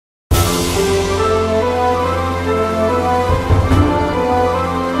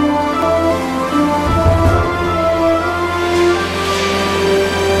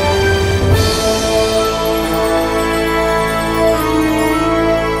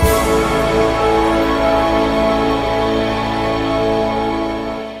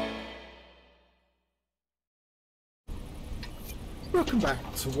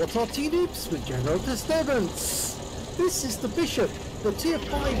What Are Noobs with General Disturbance. This is the Bishop, the Tier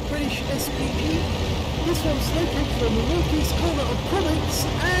 5 British SPG. This one's located on the northeast corner of Province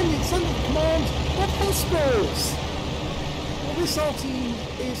and it's under the command of hossballs. Well, this Arty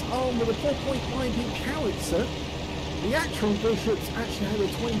is armed with a 4.5-inch howitzer. The actual Bishop's actually had a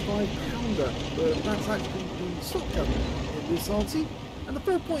 25-pounder, but that's actually the shotgun in this Arty. And the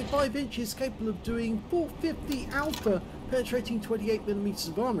 4.5 inch is capable of doing 450 alpha, penetrating 28mm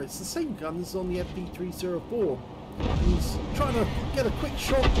of armor. It's the same gun as on the FP304. He's trying to get a quick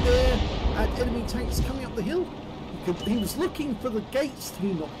shot there at enemy tanks coming up the hill. He was looking for the gates to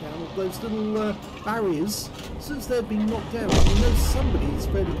be knocked down, of those little barriers. As soon as they've been knocked down, he knows somebody is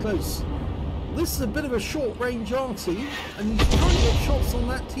fairly close. This is a bit of a short range Arty, and he's trying to get shots on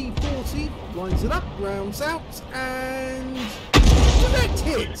that T40. Lines it up, rounds out, and direct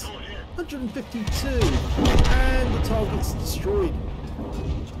hit! 152, and the target's destroyed.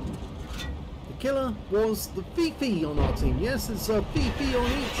 The killer was the Fifi on our team. Yes, there's a Fifi on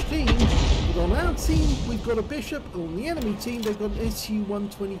each team, but on our team we've got a Bishop, and on the enemy team they've got an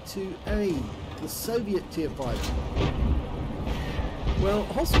SU-122A, the Soviet Tier 5. Well,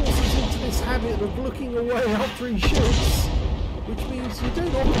 hossballs is into this habit of looking away after he shoots, which means you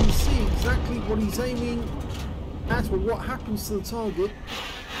don't often see exactly what he's aiming at or what happens to the target.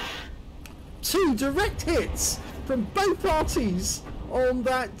 2 direct hits from both Arties on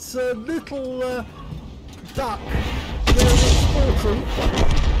that little duck there at 40.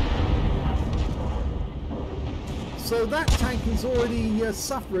 So that tank is already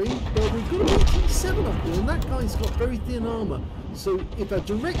suffering, but we've got a BT7 up there, and that guy's got very thin armour. So if a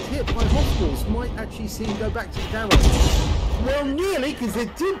direct hit by hossballs might actually see him go back to the garage. Well, nearly, because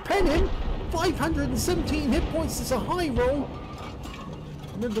it did pen him. 517 hit points is a high roll.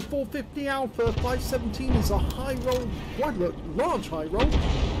 Remember, 450 alpha, 517 is a high roll, quite a large high roll.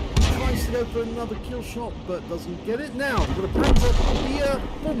 He tries to go for another kill shot, but doesn't get it. Now, we've got a Panzer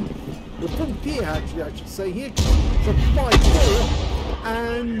the Pumpier, actually, I should say here. It's a 5-4,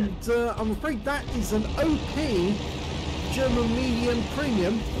 and I'm afraid that is an OP German medium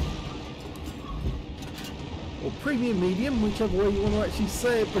premium, or premium medium, whichever way you want to actually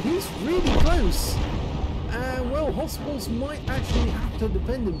say it, but he's really close. And well, hossballs might actually have to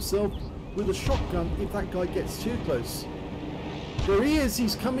defend himself with a shotgun if that guy gets too close. There he is,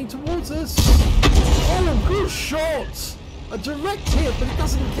 he's coming towards us. Oh, good shot! A direct hit, but it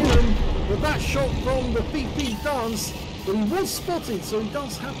doesn't kill him. But that shot from the PP does. But he was spotted, so he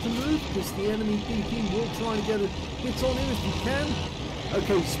does have to move because the enemy PP will try to get a hit on him if he can.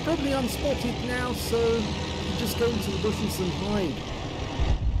 Okay, he's probably unspotted now, so you just go into the bushes and hide.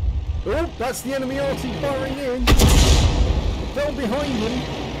 Oh, that's the enemy Arty firing in. Fell behind him.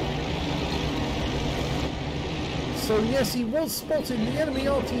 So yes, he was spotted. The enemy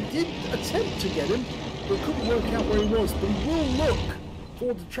Arty did attempt to get him, but couldn't work out where he was. But he will look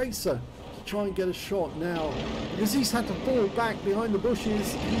for the tracer to try and get a shot now. Because he's had to fall back behind the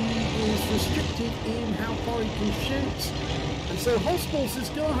bushes, he is restricted in how far he can shoot. And so hossballs is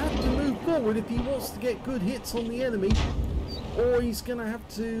going to have to move forward if he wants to get good hits on the enemy. Or he's going to have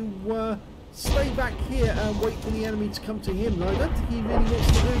to stay back here and wait for the enemy to come to him. And I don't think he really wants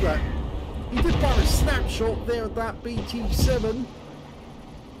to do that. He did fire a snapshot there at that BT7.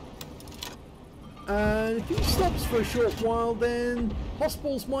 And if he stops for a short while, then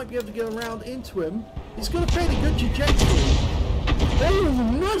hossballs might be able to get around into him. He's got a fairly good trajectory.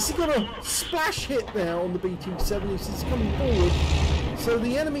 Oh, nice! He got a splash hit there on the BT7. He's coming forward. So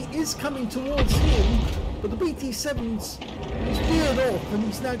the enemy is coming towards him. But the BT7's veered off and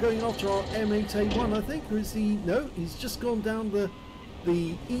he's now going after our M8A1, I think. Or is he? No, he's just gone down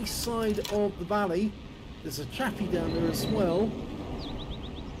the east side of the valley. There's a chappie down there as well.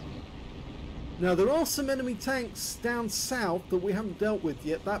 Now there are some enemy tanks down south that we haven't dealt with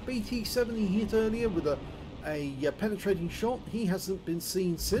yet. That BT7 he hit earlier with a penetrating shot, he hasn't been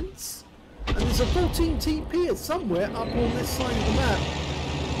seen since. And there's a 14 TP somewhere up on this side of the map.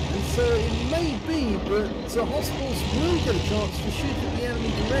 And so it may be that hossballs will get a chance to shoot at the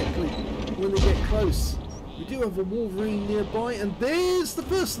enemy directly when they get close. We do have a Wolverine nearby, and there's the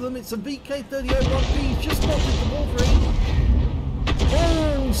first of them. It's a VK3001B. He's just spotted the Wolverine.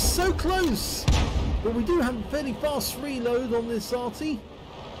 Oh, so close! But we do have a fairly fast reload on this Arty.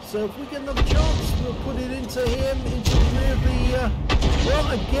 So if we get another chance, we'll put it into him, into the rear of the...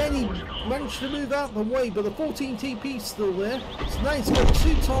 well, again, he managed to move out of the way, but the 14 TP's still there. So now he's got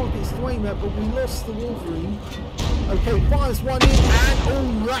 2 targets to aim at, but we lost the Wolverine. Okay, fires one in, and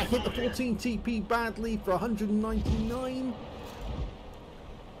oh, that hit the 14 TP badly for 199.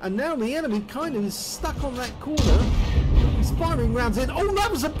 And now the enemy kind of is stuck on that corner. He's firing rounds in. Oh, that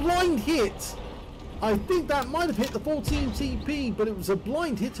was a blind hit. I think that might have hit the 14 TP, but it was a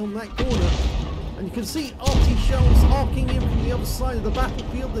blind hit on that corner. And you can see Arty shells arcing in from the other side of the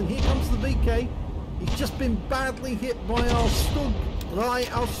battlefield, and here comes the VK. He's just been badly hit by our Stug Rai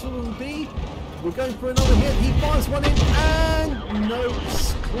Al B. We're going for another hit. He fires one in, and no,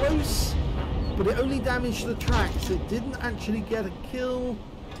 it's close, but it only damaged the tracks. It didn't actually get a kill.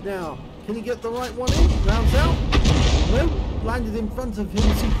 Now, can he get the right one in? Rounds out. No, landed in front of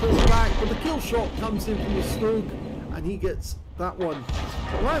him as he falls back, but the kill shot comes in from the Stug, and he gets that one.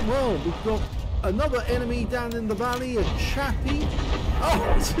 Right, well, we've got another enemy down in the valley, a chappy.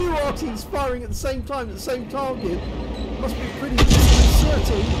 Oh, two Arties firing at the same time at the same target. Must be pretty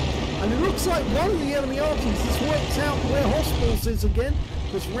disconcerting. And it looks like one of the enemy Arties has worked out where hossballs is again,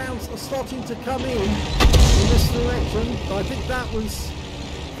 because rounds are starting to come in this direction. I think that was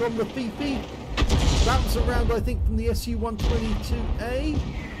from the PP. That was a round, I think, from the SU-122A.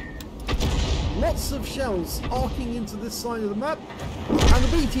 Lots of shells arcing into this side of the map, and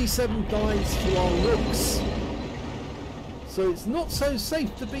the BT-7 dies to our looks. So it's not so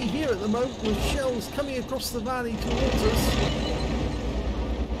safe to be here at the moment with shells coming across the valley towards us.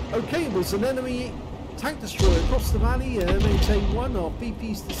 Okay, there's an enemy tank destroyer across the valley, MHA-1. Our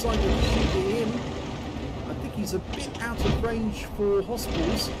BP's decided to shoot him. I think he's a bit out of range for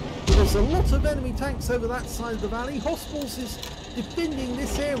hossballs, but there's a lot of enemy tanks over that side of the valley. Hossballs is defending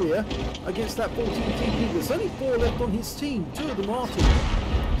this area against that 14 TP. There's only 4 left on his team, 2 of them Arty.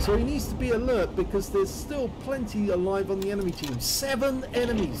 So he needs to be alert because there's still plenty alive on the enemy team. 7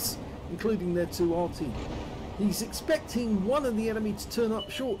 enemies, including their 2 Arty. He's expecting one of the enemy to turn up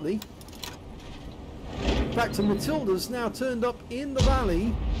shortly. In fact, a Matilda's now turned up in the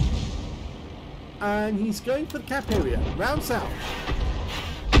valley, and he's going for the cap area. Round south.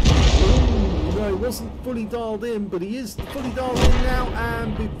 No, he wasn't fully dialed in, but he is fully dialed in now,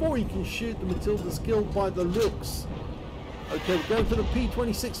 and before he can shoot, the Matilda's killed by the looks. Okay, we're going for the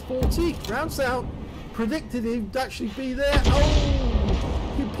P2640. Rounds out. Predicted he'd actually be there.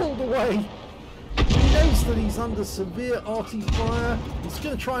 Oh, he pulled away. He knows that he's under severe Arty fire. He's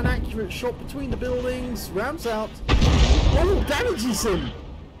going to try an accurate shot between the buildings. Rounds out. Oh, damages him.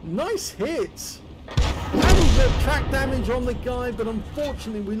 Nice hit. And he got track damage on the guy, but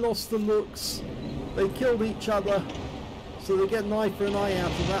unfortunately we lost the looks. They killed each other, so they get an eye for an eye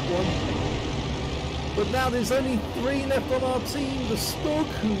out of that one. But now there's only 3 left on our team. The Stug,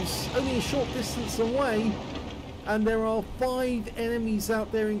 who's only a short distance away, and there are 5 enemies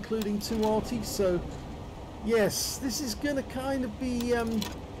out there, including 2 Arties. So yes, this is going to kind of be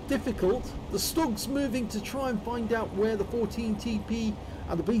difficult. The Stug's moving to try and find out where the 14 TP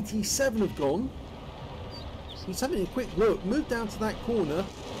and the BT-7 have gone. He's having a quick look, moved down to that corner.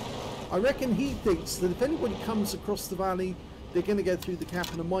 I reckon he thinks that if anybody comes across the valley, they're going to go through the cap,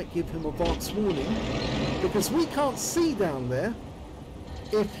 and it might give him advance warning, because we can't see down there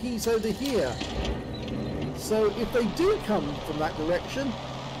if he's over here. So if they do come from that direction,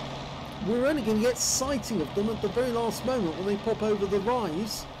 we're only going to get sighting of them at the very last moment when they pop over the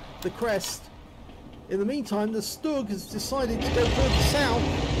rise, the crest. In the meantime, the Stug has decided to go further south.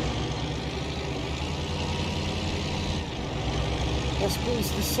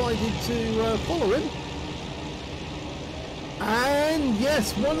 hossballs decided to follow him. And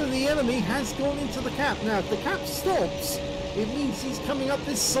yes, one of the enemy has gone into the cap. Now, if the cap stops, it means he's coming up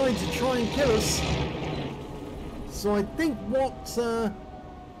this side to try and kill us. So I think what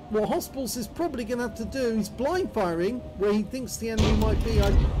hossballs is probably going to have to do is blind firing where he thinks the enemy might be.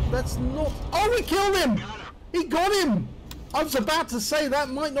 That's not... Oh, he killed him! He got him! I was about to say that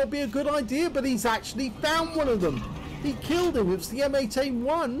might not be a good idea, but he's actually found one of them. He killed him. It was the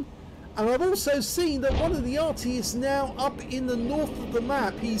M8A1. And I've also seen that one of the Arty is now up in the north of the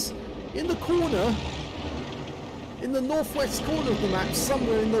map. He's in the corner, in the northwest corner of the map,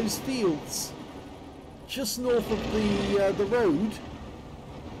 somewhere in those fields, just north of the road.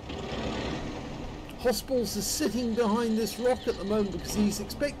 hossballs is sitting behind this rock at the moment because he's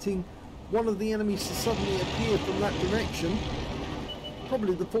expecting one of the enemies to suddenly appear from that direction.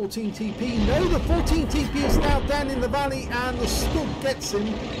 Probably the 14 TP. No, the 14 TP is now down in the valley and the Stug gets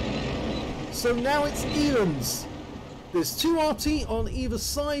him. So now it's evens. There's two Arty on either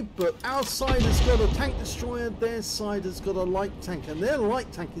side, but our side has got a tank destroyer, their side has got a light tank, and their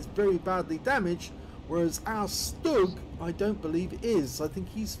light tank is very badly damaged, whereas our Stug, I don't believe is. I think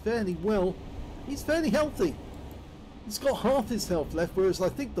he's fairly well, he's fairly healthy. He's got half his health left, whereas I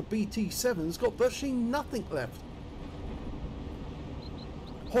think the BT-7 has got virtually nothing left.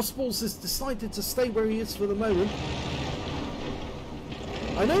 hossballs has decided to stay where he is for the moment.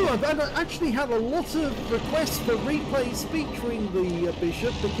 I know actually had a lot of requests for replays featuring the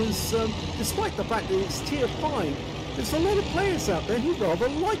Bishop because despite the fact that it's tier 5, there's a lot of players out there who rather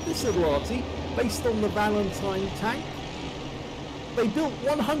like this little Arty based on the Valentine tank. They built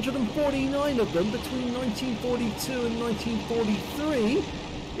 149 of them between 1942 and 1943.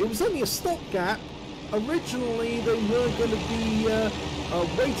 It was only a stopgap. Originally they were going to be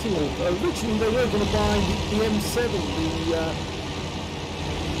waiting, originally they were going to buy the M7,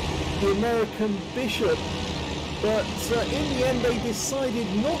 the American Bishop, but in the end they decided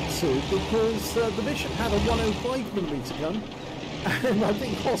not to because the Bishop had a 105mm gun, and I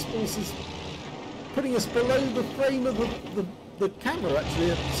think hossballs is putting us below the frame of the camera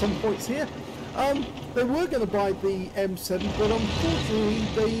actually at some points here. They were going to buy the M7, but unfortunately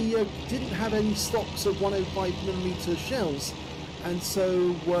they didn't have any stocks of 105mm shells, and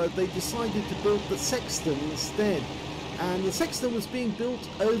so they decided to build the Sexton instead. And the Sexton was being built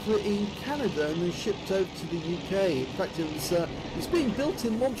over in Canada and then shipped over to the UK. In fact, it was being built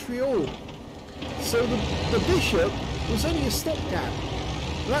in Montreal. So the Bishop was only a stopgap.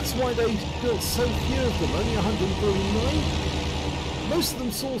 That's why they built so few of them, only 149. Most of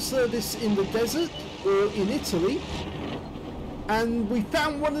them saw service in the desert or in Italy. And we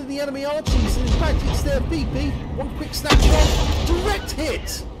found one of the enemy Artys, and in fact it's their VP. One quick snapshot, direct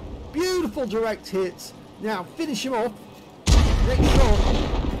hit! Beautiful direct hit. Now finish him off. Next shot.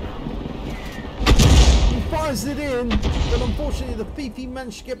 He fires it in, but unfortunately the VP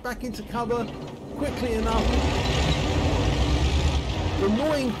managed to get back into cover quickly enough. The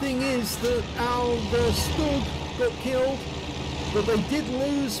annoying thing is that our Stug got killed, but they did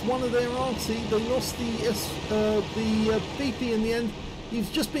lose one of their Arty. They lost the VP in the end. He's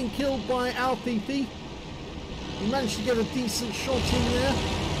just been killed by our VP. He managed to get a decent shot in there.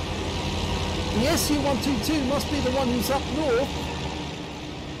 The SU-122 must be the one who's up north.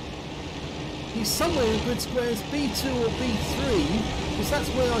 He's somewhere in grid squares B2 or B3, because that's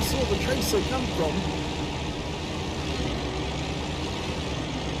where I saw the tracer come from.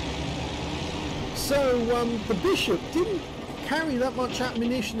 So the Bishop didn't carry that much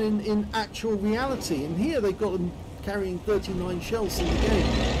ammunition in actual reality, and here they've got them carrying 39 shells in the game.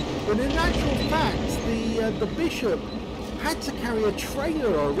 But in actual fact, the Bishop had to carry a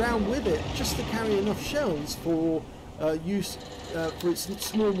trailer around with it just to carry enough shells for use for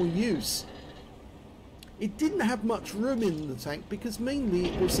its normal use. It didn't have much room in the tank because mainly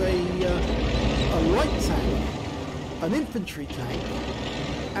it was a light tank, an infantry tank,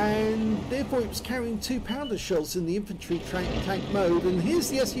 and therefore it was carrying 2-pounder shells in the infantry tank mode. And here's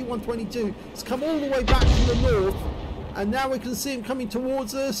the SU-122. It's come all the way back from the north, and now we can see him coming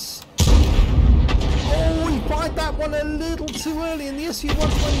towards us. Oh, he fired that one a little too early, and the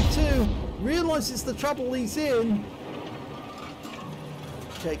SU-122 realises the trouble he's in.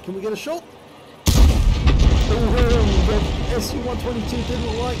 Okay, can we get a shot? Oh, the SU-122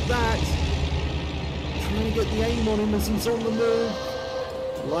 didn't like that. Trying to get the aim on him as he's on the move.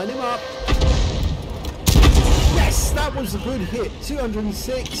 Line him up. Yes, that was a good hit.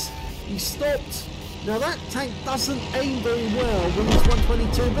 206. He stopped. Now that tank doesn't aim very well with his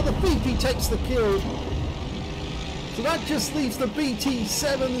 122, but the VP takes the kill. So that just leaves the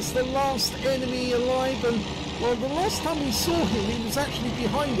BT-7 as the last enemy alive, and well, the last time we saw him, he was actually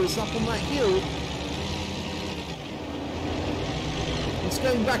behind us up on that hill. It's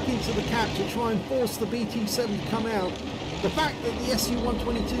going back into the cap to try and force the BT-7 to come out. The fact that the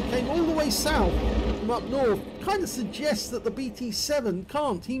SU-122 came all the way south from up north kind of suggests that the BT-7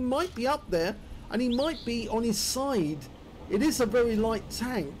 can't. He might be up there, and he might be on his side. It is a very light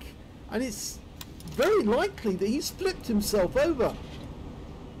tank, and it's very likely that he's flipped himself over.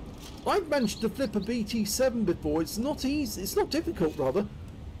 I've managed to flip a BT-7 before. It's not easy. It's not difficult, rather.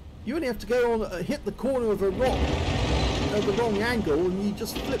 You only have to go on, hit the corner of a rock at the wrong angle, and you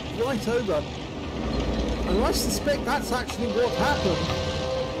just flip right over. And I suspect that's actually what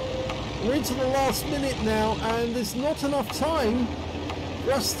happened. We're into the last minute now, and there's not enough time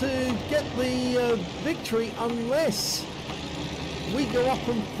for us to get the victory unless we go up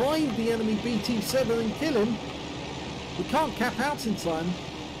and find the enemy BT-7 and kill him. We can't cap out in time.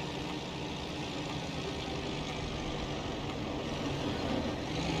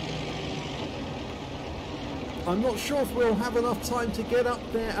 I'm not sure if we'll have enough time to get up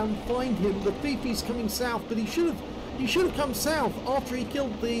there and find him. The VP's coming south, but he should have come south after he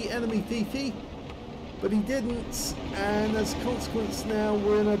killed the enemy VP, but he didn't, and as a consequence now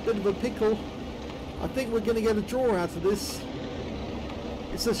we're in a bit of a pickle. I think we're going to get a draw out of this.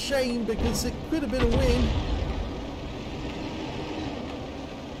 It's a shame because it could have been a win.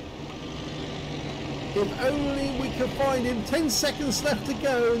 If only we could find him. 10 seconds left to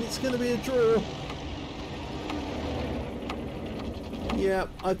go and it's going to be a draw. Yeah,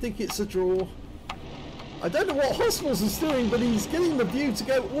 I think it's a draw. I don't know what hossballs is doing, but he's getting the view to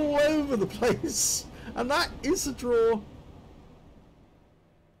go all over the place. And that is a draw.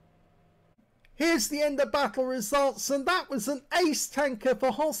 Here's the end of battle results, and that was an ace tanker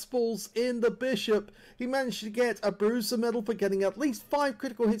for hossballs in the Bishop. He managed to get a bruiser medal for getting at least 5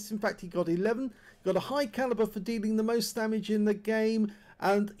 critical hits. In fact, he got 11. Got a high caliber for dealing the most damage in the game,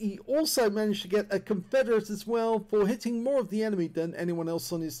 and he also managed to get a Confederate as well for hitting more of the enemy than anyone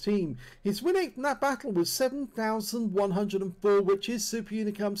else on his team. His win rate in that battle was 7,104, which is Super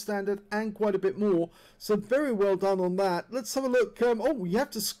Unicum standard and quite a bit more. So very well done on that. Let's have a look. Oh, you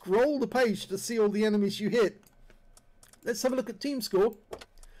have to scroll the page to see all the enemies you hit. Let's have a look at team score.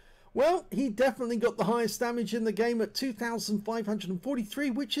 Well, he definitely got the highest damage in the game at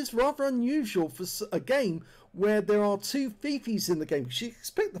 2,543, which is rather unusual for a game where there are 2 Fifis in the game. You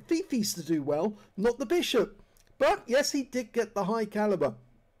expect the Fifis to do well, not the Bishop. But yes, he did get the high caliber.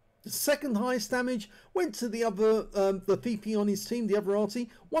 The second highest damage went to the other, the Fifi on his team, the other Arty,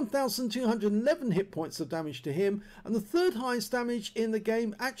 1,211 hit points of damage to him. And the third highest damage in the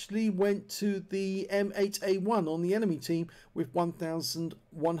game actually went to the M8A1 on the enemy team with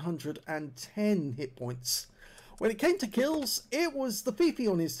 1,110 hit points. When it came to kills, it was the Fifi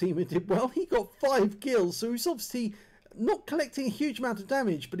on his team who did well. He got 5 kills, so he's obviously not collecting a huge amount of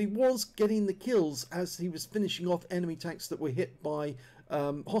damage, but he was getting the kills as he was finishing off enemy tanks that were hit by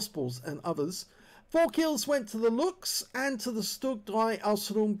hossballs and others. 4 kills went to the Lux and to the Stug 3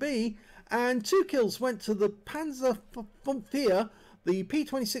 Ausrung B, and 2 kills went to the Panzer IV, the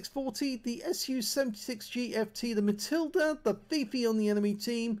P2640, the Su-76 GFT, the Matilda, the Fifi on the enemy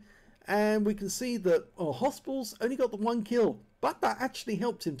team, and we can see that hossballs only got the 1 kill, but that actually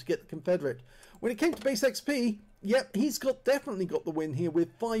helped him to get the Confederate. When it came to base XP, yep, he's definitely got the win here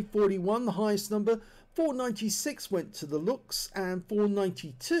with 541, the highest number. 496 went to the Lux and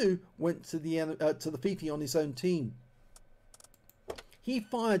 492 went to the Fifi on his own team. He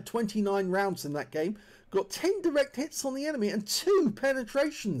fired 29 rounds in that game, got 10 direct hits on the enemy and 2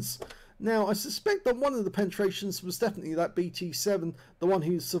 penetrations. Now, I suspect that one of the penetrations was definitely that BT7, the one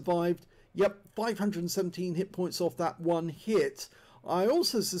who survived. Yep, 517 hit points off that one hit. I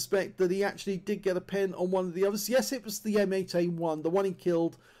also suspect that he actually did get a pen on one of the others. Yes, it was the M8A1, the one he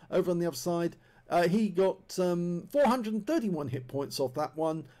killed over on the other side. He got 431 hit points off that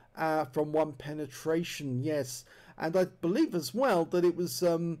one from 1 penetration, yes. And I believe as well that it was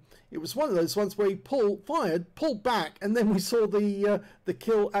one of those ones where he pulled back, and then we saw the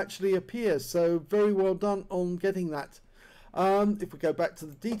kill actually appear. So very well done on getting that. If we go back to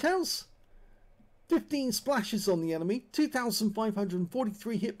the details, 15 splashes on the enemy,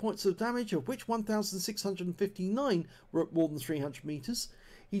 2,543 hit points of damage, of which 1,659 were at more than 300 meters.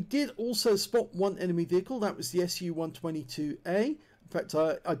 He did also spot 1 enemy vehicle, that was the Su-122A. In fact,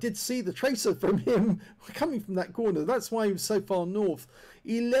 I did see the tracer from him coming from that corner. That's why he was so far north.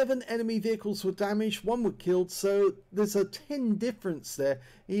 11 enemy vehicles were damaged, 1 were killed, so there's a 10 difference there.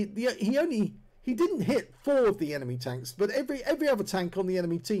 He didn't hit 4 of the enemy tanks, but every other tank on the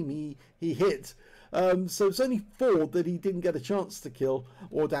enemy team he hit. So it's only 4 that he didn't get a chance to kill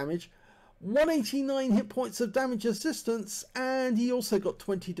or damage. 189 hit points of damage resistance, and he also got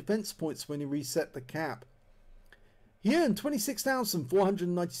 20 defense points when he reset the cap. He earned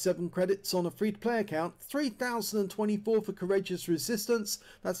 26,497 credits on a free-to-play account, 3,024 for courageous resistance.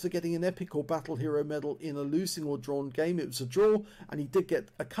 That's for getting an epic or battle hero medal in a losing or drawn game. It was a draw, and he did get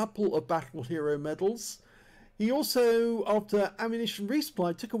a couple of battle hero medals. He also, after ammunition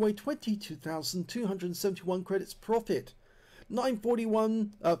resupply, took away 22,271 credits profit.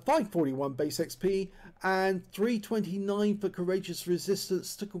 541 base XP and 329 for courageous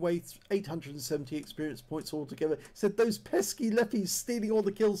resistance, took away 870 experience points altogether. Said those pesky lefties stealing all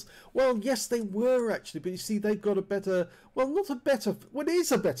the kills. Well, yes, they were actually, but you see, they've got a better, well, it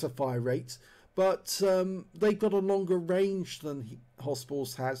is a better fire rate, but they've got a longer range than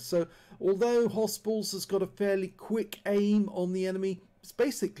hossballs has. So although hossballs has got a fairly quick aim on the enemy, it's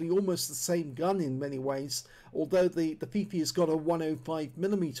basically almost the same gun in many ways, although the Fifi has got a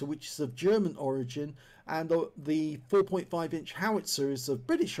 105mm, which is of German origin, and the 4.5-inch howitzer is of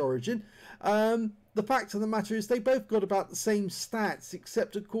British origin. The fact of the matter is they both got about the same stats,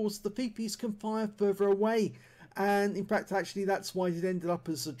 except of course the Fifis can fire further away. And in fact, actually, that's why it ended up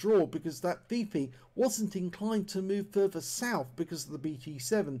as a draw, because that Fifi wasn't inclined to move further south because of the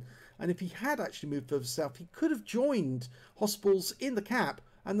BT7. And if he had actually moved further south, he could have joined hossballs in the cap,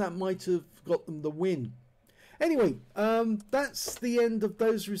 and that might have got them the win. Anyway, that's the end of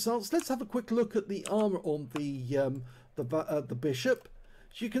those results. Let's have a quick look at the armor on the Bishop.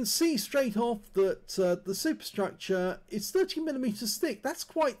 As you can see straight off that the superstructure is 30mm thick. That's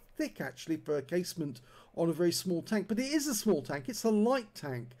quite thick actually for a casement on a very small tank, but it is a small tank. It's a light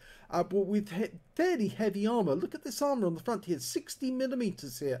tank, but with fairly heavy armor. Look at this armor on the front here,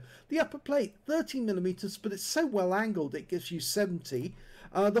 60mm here. The upper plate 30mm, but it's so well angled it gives you 70.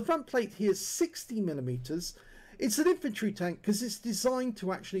 The front plate here is 60mm. It's an infantry tank because it's designed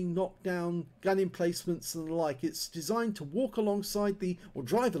to actually knock down gun emplacements and the like. It's designed to walk alongside or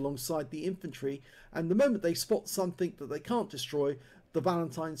drive alongside the infantry, and the moment they spot something that they can't destroy, the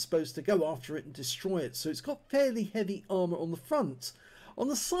Valentine's supposed to go after it and destroy it. So it's got fairly heavy armor on the front. On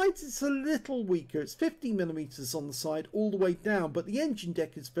the sides it's a little weaker. It's 50mm on the side all the way down, but the engine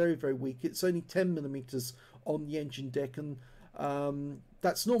deck is very, very weak. It's only 10mm on the engine deck, and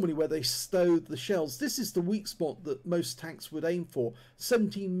that's normally where they stow the shells. This is the weak spot that most tanks would aim for.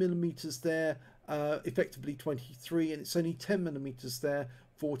 17mm there, effectively 23, and it's only 10mm there,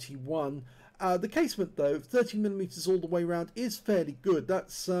 41. The casement though, 30mm all the way around, is fairly good.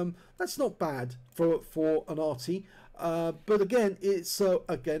 That's not bad for an Arty. But again, it's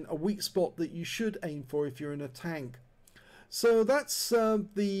again a weak spot that you should aim for if you're in a tank. So that's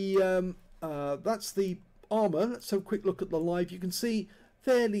the armor. Let's have a quick look at the live. You can see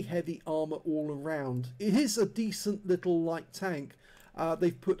fairly heavy armor all around. It is a decent little light tank.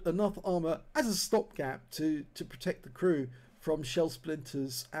 They've put enough armor as a stopgap to protect the crew from shell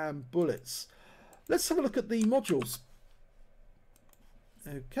splinters and bullets. Let's have a look at the modules.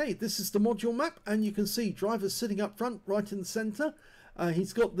 Okay, this is the module map, and you can see driver's sitting up front right in the center.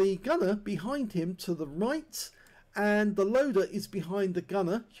 He's got the gunner behind him to the right, and the loader is behind the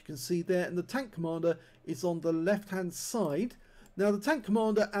gunner, as you can see there, and the tank commander is on the left hand side. Now the tank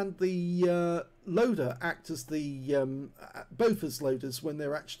commander and the loader act as both as loaders when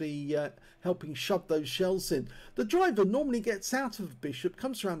they're actually helping shove those shells in. The driver normally gets out of the Bishop,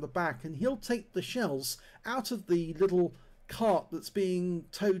 comes around the back, and he'll take the shells out of the little cart that's being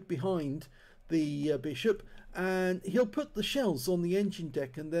towed behind the Bishop, and he'll put the shells on the engine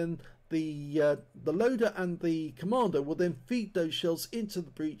deck, and then the loader and the commander will then feed those shells into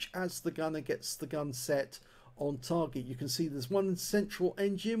the breech as the gunner gets the gun set on target. You can see there's one central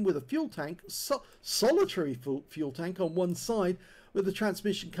engine with a fuel tank, solitary fuel tank on one side, with the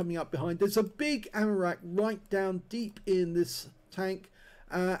transmission coming up behind. There's a big ammo rack right down deep in this tank,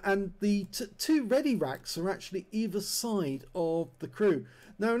 and the two ready racks are actually either side of the crew.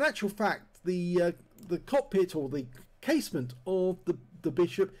 Now in actual fact, the cockpit or the casement of the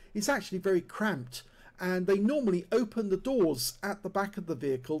Bishop is actually very cramped, and they normally open the doors at the back of the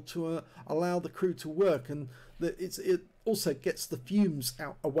vehicle to allow the crew to work, and it also gets the fumes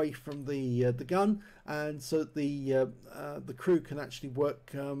out away from the gun, and so the crew can actually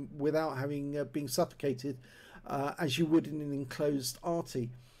work without having being suffocated as you would in an enclosed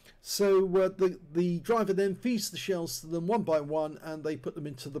Arty. So the driver then feeds the shells to them one by one, and they put them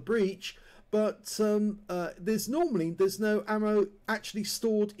into the breech. But there's no ammo actually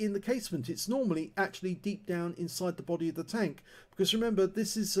stored in the casement. It's normally actually deep down inside the body of the tank, because remember,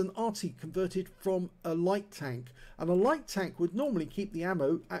 this is an Arty converted from a light tank, and a light tank would normally keep the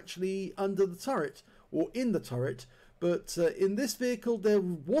ammo actually under the turret or in the turret. But in this vehicle there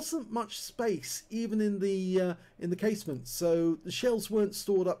wasn't much space even in the casement, so the shells weren't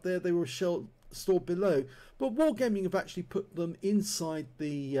stored up there. They were stored below. But Wargaming have actually put them inside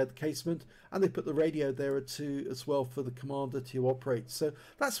the casement, and they put the radio there too as well for the commander to operate. So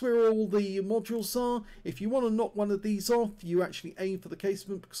that's where all the modules are. If you want to knock one of these off, you actually aim for the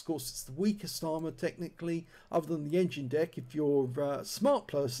casement, because of course it's the weakest armor technically other than the engine deck. If you're a smart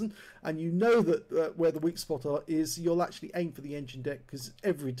person and you know that where the weak spot is, you'll actually aim for the engine deck, because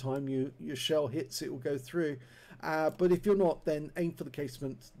every time your shell hits it will go through. But if you're not, then aim for the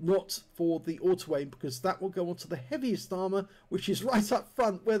casement, not for the auto aim, because that will go onto the heaviest armor, which is right up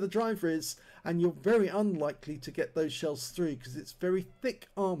front where the driver is, and you're very unlikely to get those shells through because it's very thick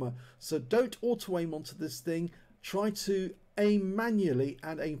armor. So don't auto aim onto this thing. Try to aim manually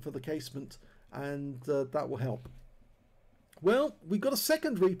and aim for the casement, and that will help. Well, we've got a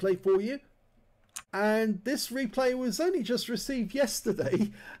second replay for you, and this replay was only just received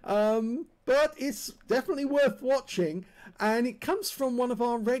yesterday, but it's definitely worth watching, and it comes from one of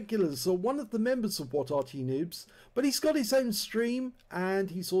our regulars, or one of the members of What Arty Noobs, but he's got his own stream, and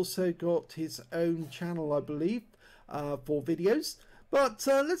he's also got his own channel, I believe, for videos. But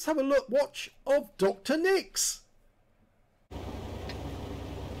let's have a watch of Dr. Nix.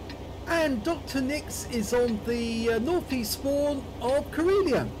 And Dr. Nix is on the northeast spawn of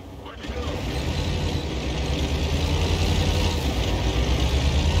Karelia.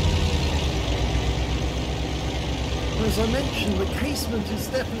 as I mentioned, the casement is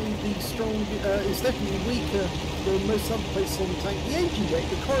definitely is definitely weaker than most other places on the tank. The engine deck,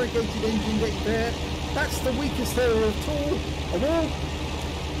 the corrugated engine deck there, that's the weakest area of all.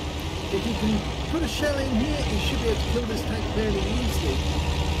 If you can put a shell in here, you should be able to kill this tank fairly easily.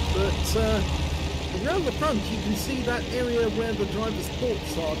 But around the front, you can see that area where the driver's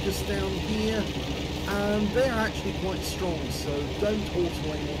ports are, just down here. And they're actually quite strong, so don't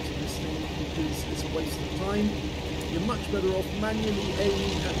auto-aim onto this thing because it's a waste of time. You're much better off manually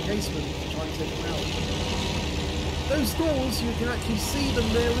aiming at the casement to try and take them out. Those doors, you can actually see them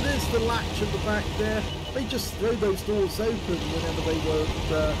there. It is the latch at the back there. They just throw those doors open whenever they were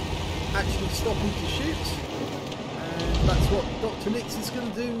actually stopping to shoot. And that's what Dr. Nix is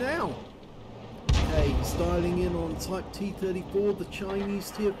going to do now. Okay, he's dialing in on Type T34, the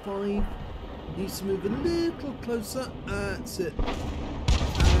Chinese Tier 5. Needs to move a little closer. That's it.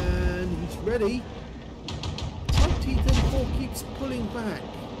 And he's ready. Type T34 keeps pulling back.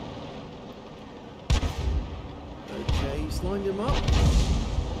 Okay, he's lined him up.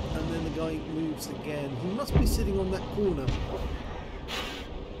 And then the guy moves again. He must be sitting on that corner.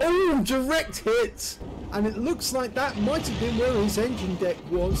 Oh, direct hit! And it looks like that might have been where his engine deck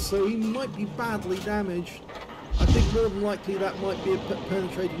was, so he might be badly damaged. I think more than likely that might be a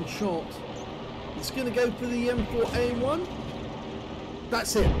penetrating shot. It's going to go for the M4A1.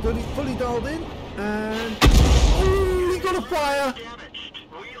 That's it. Fully dialed in. And... oh, he got a fire!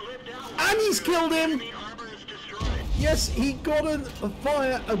 And he's killed him! Yes, he got a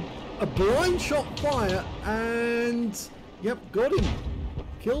fire, a blind shot fire, and... yep, got him.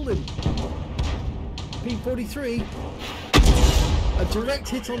 Killed him. P43. A direct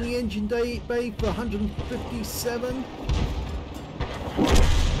hit on the engine bay for 157.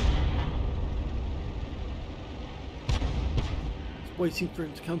 Waiting for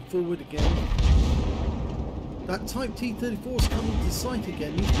him to come forward again. That Type T34 is coming to sight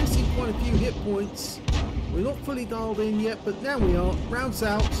again. He's missing quite a few hit points. We're not fully dialed in yet, but now we are. Rounds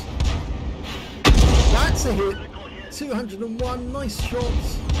out. That's a hit. 201. Nice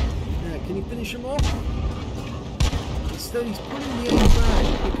shots. Now, can he finish him off? Instead, he's pulling the aim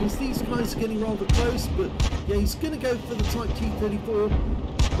back because these guys are getting rather close. But yeah, he's going to go for the Type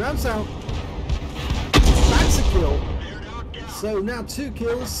T34. Rounds out. That's a kill. So now 2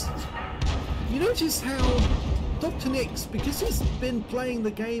 kills. You notice how Dr. Nix, because he's been playing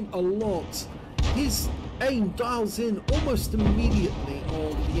the game a lot, his aim dials in almost immediately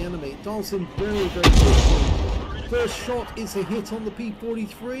on the enemy. It dials in very, very quickly. First shot is a hit on the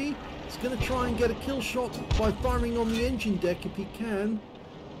P43. He's going to try and get a kill shot by firing on the engine deck if he can.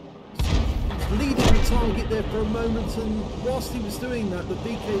 He's leading the target there for a moment, and whilst he was doing that, the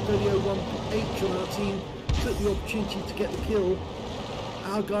BK3018 on our team took the opportunity to get the kill.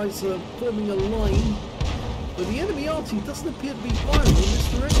 Our guys are forming a line, but the enemy Arty doesn't appear to be firing in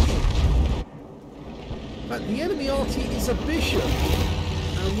this direction. In fact, the enemy Arty is a bishop,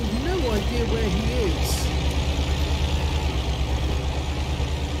 and we've no idea where he is.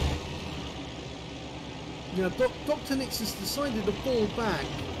 Now, Dr. Nix has decided to fall back.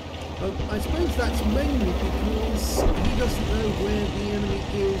 I suppose that's mainly because he doesn't know where the enemy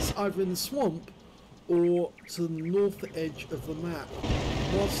is, either in the swamp or to the north edge of the map.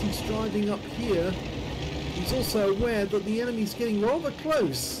 Whilst he's driving up here, he's also aware that the enemy's getting rather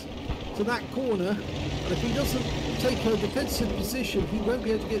close to that corner, and if he doesn't take a defensive position, he won't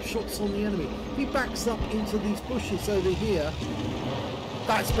be able to get shots on the enemy. If he backs up into these bushes over here,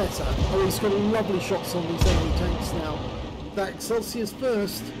 that's better. Oh, he's got lovely shots on these enemy tanks now. That Excelsior's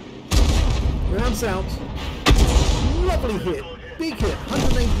first. Rounds out. Lovely hit. Big hit.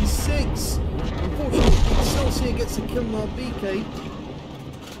 186. Unfortunately, Excelsior gets a kill on our BK.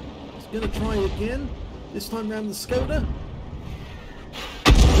 He's going to try again. This time round the Skoda.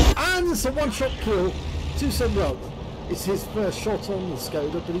 And it's a one-shot kill. Well, it's his first shot on the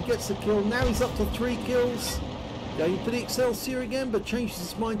Skoda, but he gets the kill. Now he's up to 3 kills. Going for the Excelsior again, but changes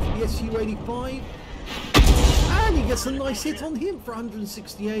his mind to the Su-85. And he gets a nice hit on him for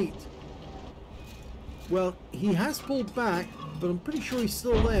 168. Well, he has pulled back, but I'm pretty sure he's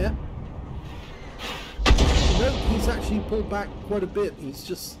still there. No, he's actually pulled back quite a bit. He's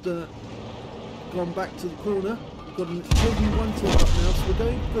just gone back to the corner. We've got an LB1 tilt up now, so we're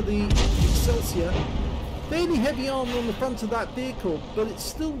going for the Excelsior. Fairly heavy armor on the front of that vehicle, but it's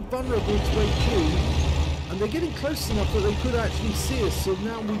still vulnerable to HE. And they're getting close enough that they could actually see us, so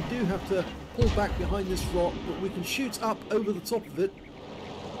now we do have to pull back behind this rock, but we can shoot up over the top of it.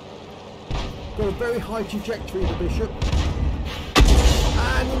 Got a very high trajectory, the Bishop.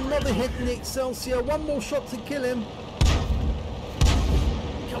 And another hit in the Excelsior. One more shot to kill him.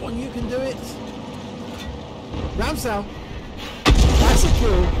 Come on, you can do it. Rounds out. That's a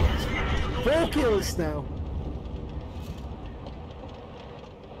kill. 4 kills now.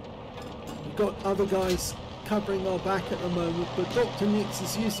 We've got other guys covering our back at the moment, but Dr. Nix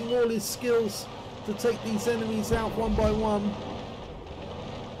is using all his skills to take these enemies out one by one.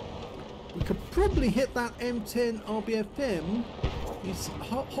 We could probably hit that M10 RBFM. He's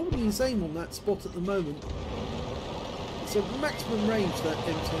holding his aim on that spot at the moment. It's a maximum range, that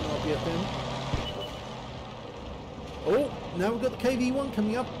M10 RBFM. Oh, now we've got the KV1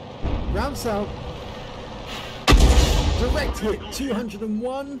 coming up. Rounds out. Direct hit,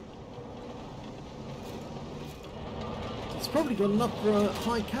 201. It's probably got enough for a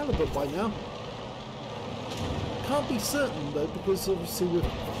high caliber by now. Can't be certain though, because obviously we're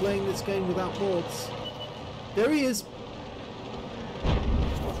playing this game without mods. There he is.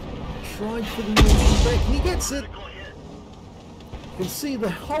 Tried for the engine deck and he gets it. You can see the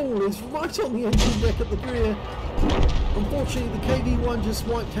hole is right on the engine deck at the rear. Unfortunately the KV1 just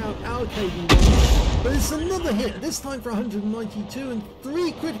wiped out our KV1. But it's another hit, this time for 192 and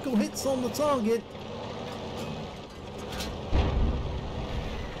 3 critical hits on the target.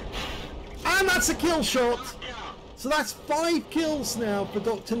 And that's a kill shot. So that's 5 kills now for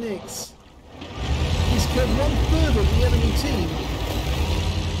Dr. Nix. He's killed 1/3 of the enemy team.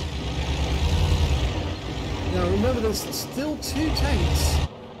 Now remember, there's still 2 tanks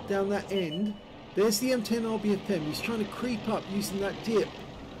down that end. There's the M10 RBFM. He's trying to creep up using that dip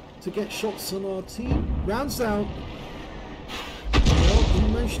to get shots on our team. Rounds out. Well, he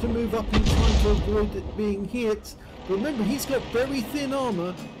managed to move up in time to avoid it being hit. But remember, he's got very thin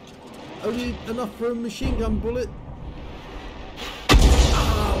armour. Only enough for a machine gun bullet.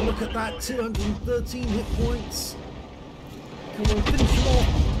 Ah, look at that, 213 hit points. Come on, finish him off.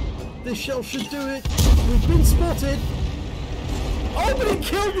 This shell should do it. We've been spotted. Oh, but he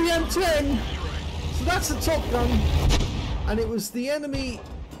killed the M10. So that's a top gun. And it was the enemy,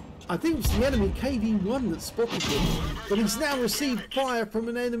 I think it was the enemy KV1 that spotted him. But he's now received fire from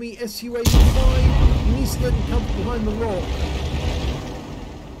an enemy Su-85. He needs to get him covered behind the rock.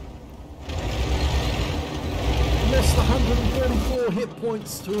 Lost 144 hit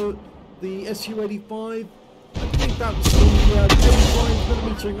points to the Su-85. I think that was the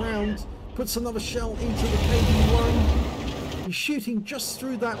 85mm round. Puts another shell into the KV1. He's shooting just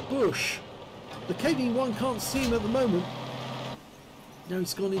through that bush. The KV1 can't see him at the moment. Now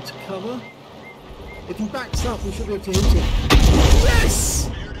he's gone into cover. If he backs up, we should be able to hit him. Yes!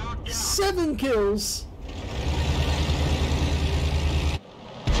 7 kills.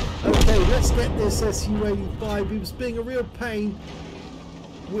 Okay, let's get this Su-85. He was being a real pain.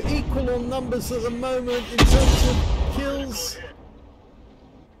 We're equal on numbers at the moment in terms of kills.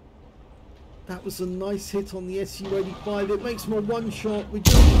 That was a nice hit on the Su-85. It makes him a one-shot. We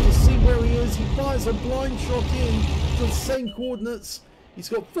just need to see where he is. He fires a blind shot in to the same coordinates. He's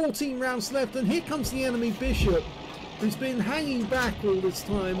got 14 rounds left, and here comes the enemy Bishop, who's been hanging back all this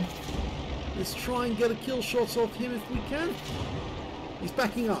time. Let's try and get a kill shot off him if we can. He's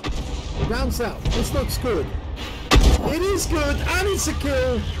backing up. Rounds out. This looks good. It is good, and it's a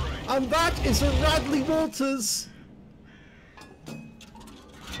kill. And that is a Radley Waters.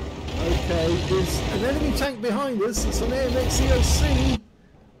 Okay, there's an enemy tank behind us. It's an AMX-EOC.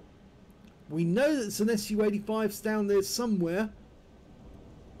 We know that it's an Su-85's down there somewhere.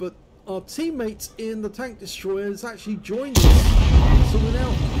 But our teammates in the tank destroyer has actually joined us. So we're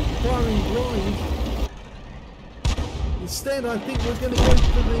now firing blind. Instead, I think we're going to go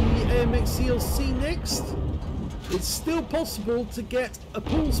for the AMX-EOC next. It's still possible to get a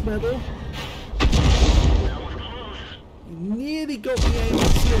Pools medal. Nearly got the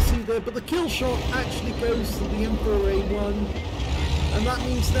AMX-EOC there, but the kill shot actually goes to the M4A1. And that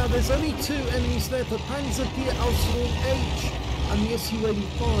means now there's only 2 enemies left, the Panzer H and the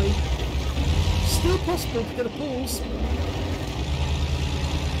Su-85. Still possible to get a Pools.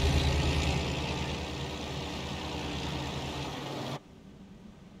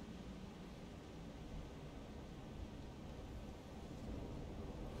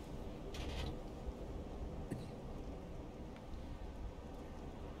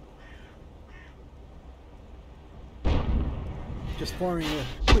 Just firing a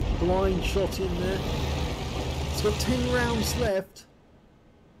quick blind shot in there. It's got 10 rounds left.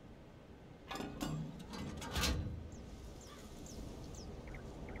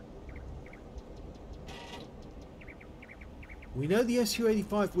 We know the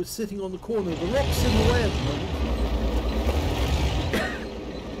Su-85 was sitting on the corner. The rock's in the way at the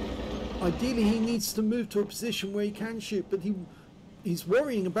moment. Ideally, he needs to move to a position where he can shoot, but he's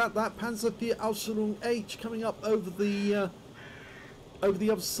worrying about that Panzer H coming up over the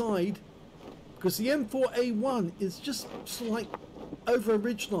other side. because the M4A1 is just sort of like over a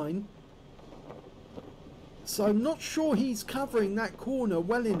ridgeline. So I'm not sure he's covering that corner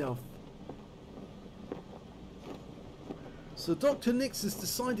well enough. So Dr. Nix has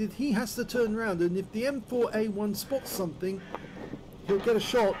decided he has to turn around, and if the M4A1 spots something, he'll get a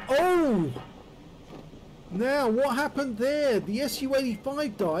shot. Oh! Now, what happened there? The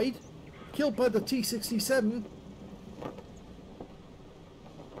Su-85 died, killed by the T-67.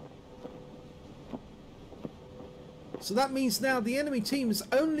 So that means now the enemy team has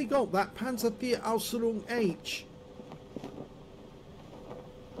only got that Panzer IV Ausführung H.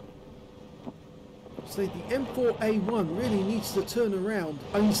 So the M4A1 really needs to turn around.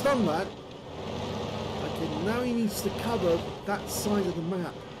 And he's done that. Okay, now he needs to cover that side of the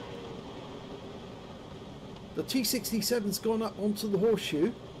map. The T-67's gone up onto the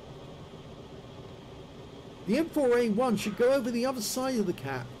horseshoe. The M4A1 should go over the other side of the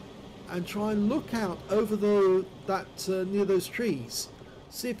cap and try and look out over near those trees.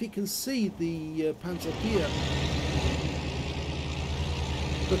 See if he can see the Panzer IV.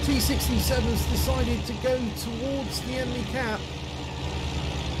 The T-67's decided to go towards the enemy cap.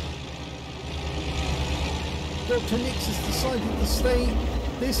 Dr. Nix has decided to stay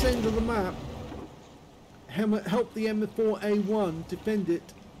this end of the map. Help the M4A1 defend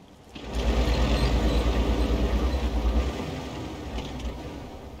it.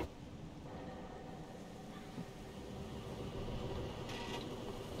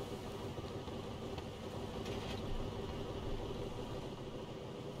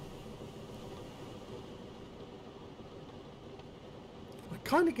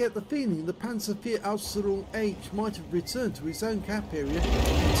 I kind of get the feeling the Panzer IV Ausführung H might have returned to his own cap area. The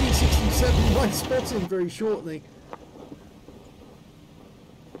T-67 might spot him very shortly.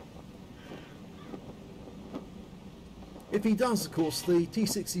 If he does, of course, the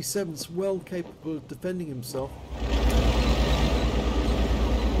T-67's well capable of defending himself.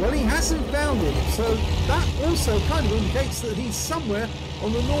 Well, he hasn't found him, so that also kind of indicates that he's somewhere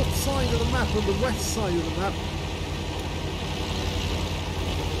on the north side of the map or the west side of the map.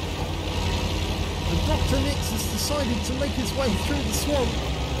 And Dr. Nix has decided to make his way through the swamp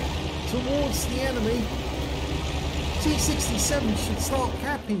towards the enemy. T-67 should start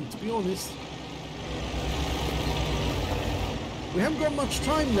capping, to be honest. We haven't got much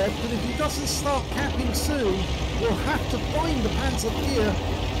time left, but if he doesn't start capping soon, we'll have to find the Panzer IV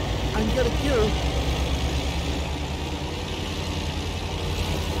and get a kill.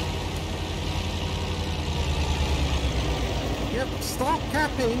 Yep, start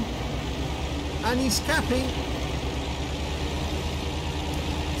capping. And he's capping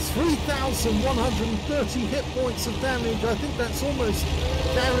 3,130 hit points of damage. I think that's almost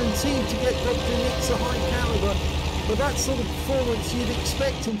guaranteed to get Dr. Nix a high caliber. But that sort of performance, you'd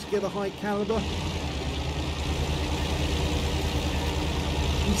expect him to get a high caliber.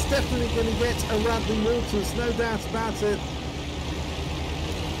 He's definitely going to get a Radley Walters, no doubt about it.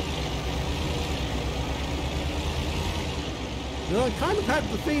 Now, I kind of had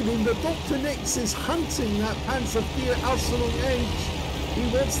the feeling that Dr. Nix is hunting that Panzer IV Ausführung H. He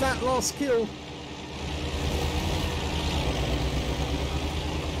wants that last kill.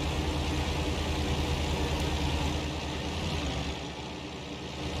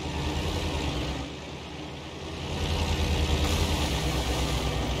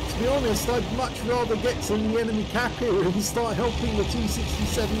 To be honest, I'd much rather get to the enemy cap here and start helping the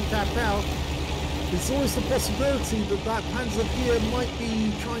T-67 cap out. There's always the possibility that that Panzer IV might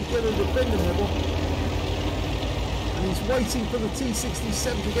be trying to get a defender medal. And he's waiting for the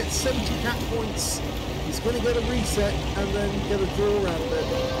T-67 to get 70 cap points. He's going to get a reset and then get a draw out of it.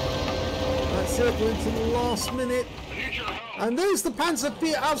 That's it, we're into the last minute. And there's the Panzer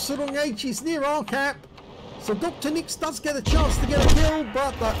IV Ausführung H. He's near our cap. So Dr. Nix does get a chance to get a kill,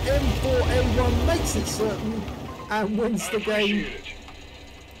 but the M4A1 makes it certain and wins the game.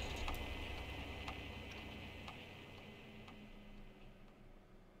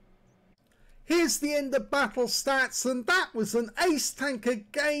 Here's the end of battle stats, and that was an ace tanker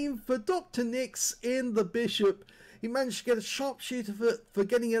game for Dr. Nix in the Bishop. He managed to get a sharpshooter for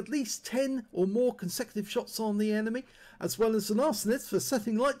getting at least 10 or more consecutive shots on the enemy, as well as an arsonist for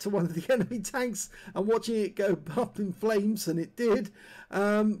setting light to one of the enemy tanks and watching it go up in flames, and it did.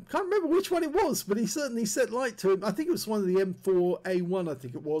 Can't remember which one it was, but he certainly set light to him. I think it was one of the M4A1, I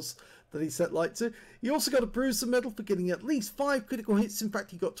think it was, that he set light to. He also got a Bruiser medal for getting at least 5 critical hits. In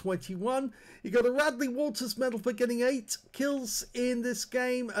fact, he got 21. He got a Radley Walters medal for getting 8 kills in this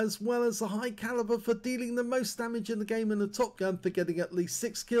game, as well as a high caliber for dealing the most damage in the game, and a Top Gun for getting at least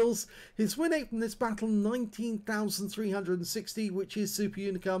 6 kills. His win rate from this battle, 19,300. 360, which is Super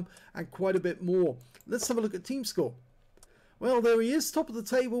Unicum, and quite a bit more. Let's have a look at team score. Well, there he is, top of the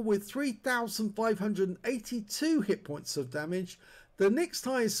table with 3,582 hit points of damage. The next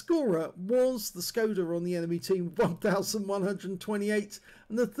highest scorer was the Skoda on the enemy team with 1,128,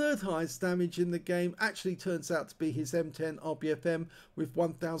 and the third highest damage in the game actually turns out to be his M10 RBFM with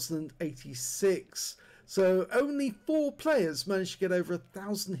 1,086. So only 4 players managed to get over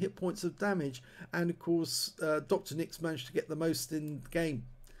 1,000 hit points of damage, and of course Dr. Nix managed to get the most in the game.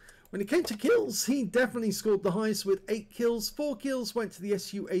 When it came to kills, he definitely scored the highest with 8 kills. 4 kills went to the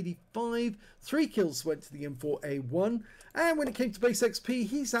SU-85, 3 kills went to the M4A1, and when it came to base XP,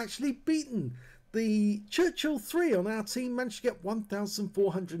 he's actually beaten. The Churchill 3 on our team managed to get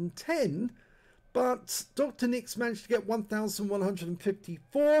 1,410, but Dr. Nix managed to get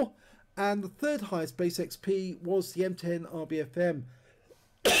 1,154, and the third highest base XP was the M10 RBFM.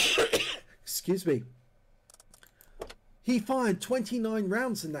 Excuse me. He fired 29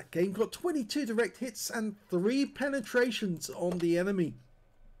 rounds in that game, got 22 direct hits and 3 penetrations on the enemy.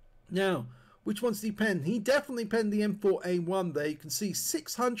 Now, which ones did he pen? He definitely penned the M4A1 there. You can see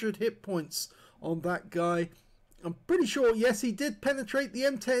 600 hit points on that guy. I'm pretty sure, yes, he did penetrate the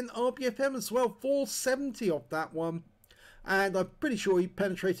M10 RBFM as well, 470 off that one. And I'm pretty sure he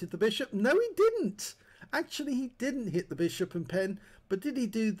penetrated the Bishop. No, he didn't. Actually, he didn't hit the Bishop and pen, but did he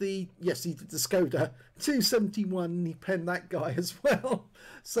do the... Yes, he did the Skoda. 271, and he penned that guy as well.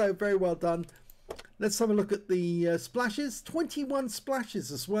 So, very well done. Let's have a look at the splashes. 21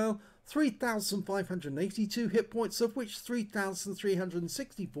 splashes as well. 3,582 hit points, of which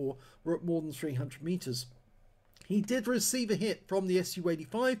 3,364 were at more than 300 meters. He did receive a hit from the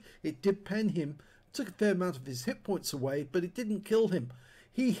SU-85. It did pen him. Took a fair amount of his hit points away, but it didn't kill him.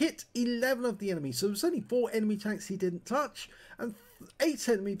 He hit 11 of the enemy, so there was only 4 enemy tanks he didn't touch, and 8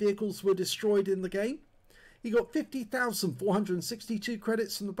 enemy vehicles were destroyed in the game. He got 50,462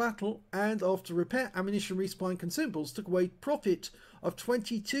 credits from the battle, and after repair, ammunition, resupply and consumables, took away profit of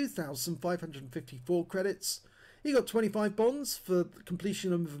 22,554 credits. He got 25 bonds for the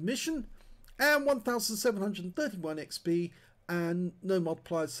completion of a mission, and 1,731 XP, and no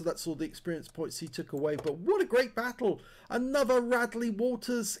multipliers, so that's all the experience points he took away. But what a great battle. Another Radley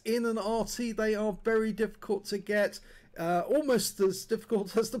Waters in an Arty. They are very difficult to get, almost as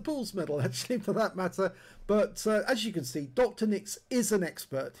difficult as the Pools medal, actually, for that matter. But as you can see, Dr. Nix is an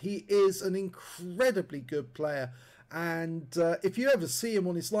expert. He is an incredibly good player, and if you ever see him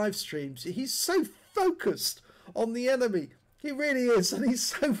on his live streams, he's so focused on the enemy. He really is, and he's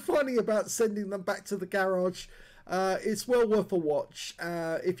so funny about sending them back to the garage. It's well worth a watch.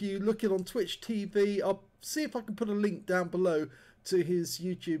 If you look it on Twitch TV, I'll see if I can put a link down below to his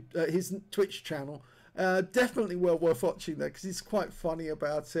YouTube, his Twitch channel. Definitely well worth watching there, because he's quite funny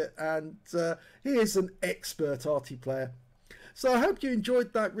about it, and he is an expert Arty player. So I hope you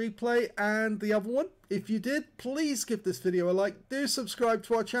enjoyed that replay and the other one. If you did, please give this video a like. Do subscribe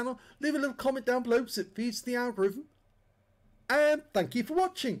to our channel. Leave a little comment down below, because it feeds the algorithm. And thank you for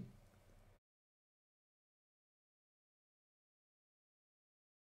watching.